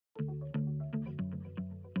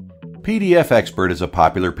PDFexpert is a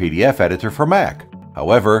popular PDF editor for Mac.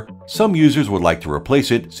 However, some users would like to replace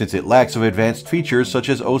it since it lacks of advanced features such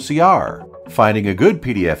as OCR. Finding a good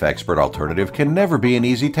PDFexpert alternative can never be an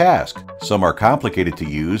easy task. Some are complicated to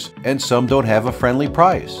use, and some don't have a friendly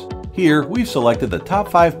price. Here, we've selected the top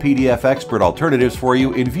 5 PDFexpert alternatives for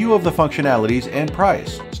you in view of the functionalities and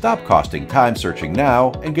price. Stop costing time searching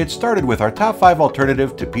now and get started with our top 5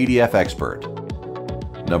 alternative to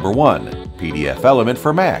PDFexpert. Number 1. PDFelement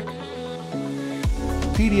for Mac.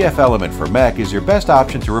 PDFelement for Mac is your best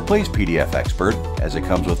option to replace PDFexpert, as it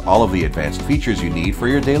comes with all of the advanced features you need for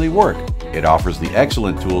your daily work. It offers the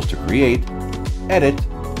excellent tools to create, edit,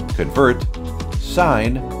 convert,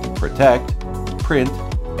 sign, protect, print,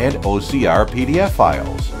 and OCR PDF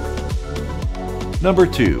files. Number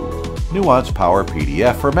 2. Nuance Power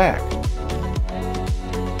PDF for Mac.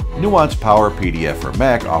 Nuance Power PDF for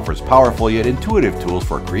Mac offers powerful yet intuitive tools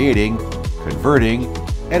for creating, converting,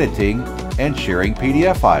 editing, and sharing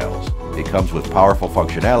PDF files. It comes with powerful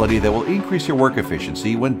functionality that will increase your work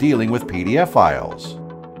efficiency when dealing with PDF files.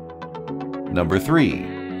 Number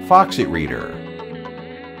 3. Foxy Reader.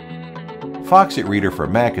 Foxy Reader for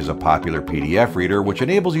Mac is a popular PDF reader which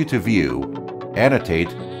enables you to view,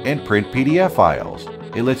 annotate, and print PDF files.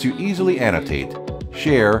 It lets you easily annotate,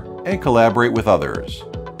 share, and collaborate with others.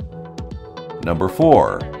 Number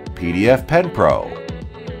 4. PDFpen Pro.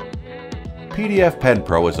 PDFpen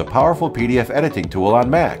Pro is a powerful PDF editing tool on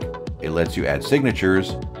Mac. It lets you add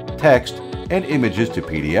signatures, text, and images to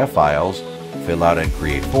PDF files, fill out and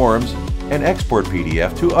create forms, and export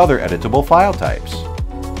PDF to other editable file types.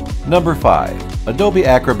 Number 5. Adobe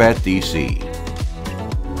Acrobat DC.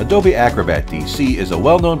 Adobe Acrobat DC is a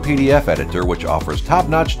well-known PDF editor which offers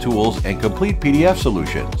top-notch tools and complete PDF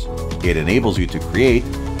solutions. It enables you to create,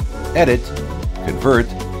 edit, convert,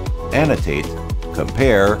 annotate,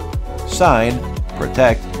 compare, sign,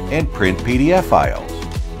 protect, and print PDF files.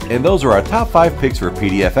 And those are our top 5 picks for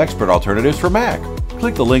PDFexpert alternatives for Mac.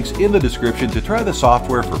 Click the links in the description to try the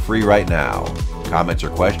software for free right now. Comments or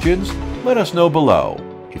questions? Let us know below.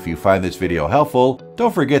 If you find this video helpful,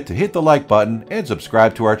 don't forget to hit the like button and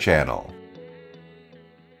subscribe to our channel.